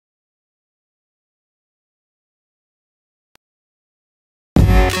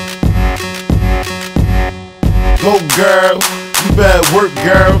Go girl, you better work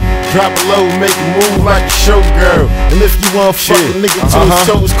girl. Drop it low, make it move like a show girl. And if you want fuck a nigga to his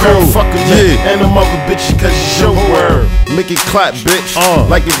toes curl, fuck him and them other bitches cause it's your world. Make it clap, bitch,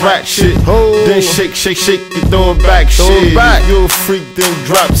 like it rat shit. Then shake, shake, shake, you throw it back, shit. You a freak, then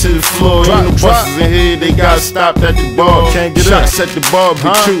drop to the floor. Ain't no busters in here, they gotta stop at the bar. Can't get shots at the bar,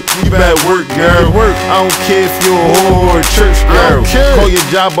 but you better work, girl. I don't care if you're a whore or a church girl. Call your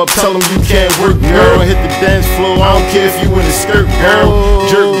job up, tell them you can't work, girl. Hit the dance floor, I don't care if you in a skirt, girl.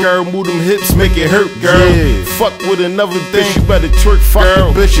 Jerk, girl, move them hips, make it hurt, girl. Fuck with another bitch, you better twerk, fuck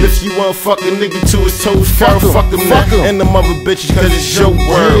girl. Bitch, if you want fuck a nigga to his toes, girl, fuck him, and them other bitches, cause it's your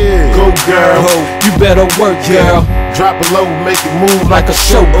world. Go girl, you better work, girl. Drop it low, make it move like a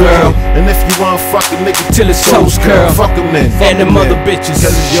show girl. And if you want fuck a nigga till his toes curl, fuck him then, and them other bitches,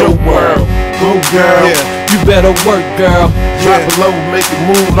 cause it's your world. Go girl, you better work, girl. Drop it low, make it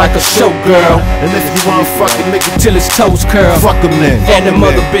move like a show girl. And if you want fuck a nigga till his toes curl, fuck him then, and them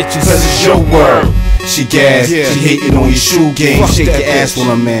other bitches, cause it's your world. She gas, she hating on your shoe game. Shake your ass on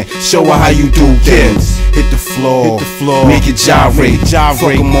her, man. Show her how you do things. Hit the floor, make it gyrate. Fuck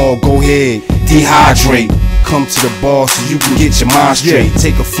them all, go ahead, dehydrate. Come to the bar so you can get your mind straight.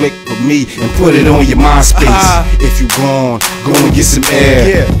 Take a flick with me and put it on your MySpace. If you gone, go and get some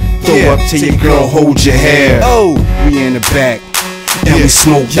air. Throw up to your girl, hold your hair. We in the back. And we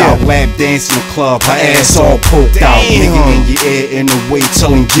smoked out, lap dance in the club, her ass all poked out. Nigga in your ear in the way,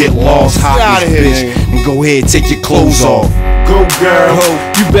 tell him get lost, hot bitch, and go ahead, take your clothes off. Go girl,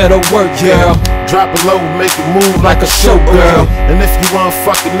 you better work, girl. Drop it low, make it move like a show girl. And if you want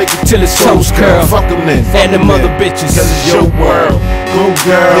fuck a nigga till his toes curl, fuck him then, and them other bitches, cause it's your world. Go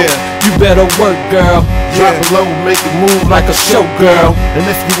girl, you better work, girl. Drop it low, make it move like a show girl. And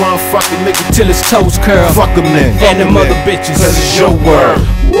if you want fuck a nigga till his toes curl, fuck him then, and them other bitches, cause it's your world.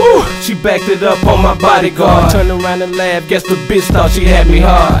 Woo! She backed it up on my bodyguard. Turned around and laughed, guess the bitch thought she had me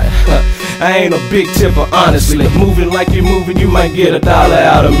hard. I ain't a big tipper, honestly. Moving like you're moving, you might get $1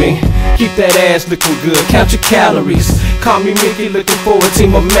 out of me. Keep that ass looking good, count your calories. Call me Mickey, looking for a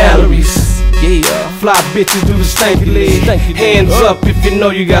team of Mallory's. Fly bitches do the stanky leg. Hands up if you know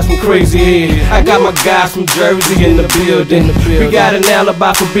you got some crazy head. I got my guys from Jersey in the building. We got an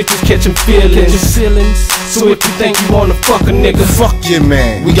alibi for bitches catching feelings. So if you think you wanna fuck a nigga, fuck your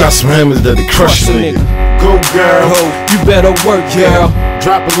man. We got some hammers that'll crush a nigga. Go girl, you better work, girl.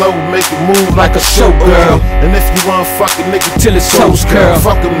 Drop it low, make it move like a show girl. And if you want fuck a nigga till his toes curl,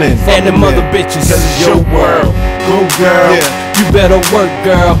 fuck him then, and them other bitches, cause it's your world. Go girl, you better work,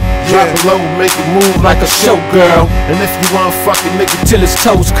 girl. Drop it low, make it move like a show girl. And if you want fuck a nigga till his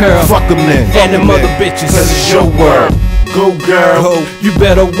toes curl, fuck him then, and them other bitches, cause it's your world. Go girl, you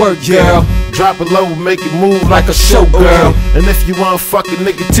better work, girl. Drop it low, make it move like a show girl. And if you want fuck a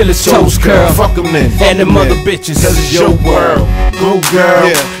nigga till his toes curl, fuck him then, and them other bitches, cause it's your world. Go girl,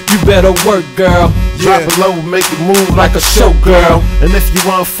 you better work, girl. Drop it low, make it move like a show girl. And if you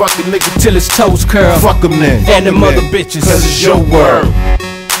want fuck a nigga till his toes curl, fuck him then, and them other bitches, cause it's your world.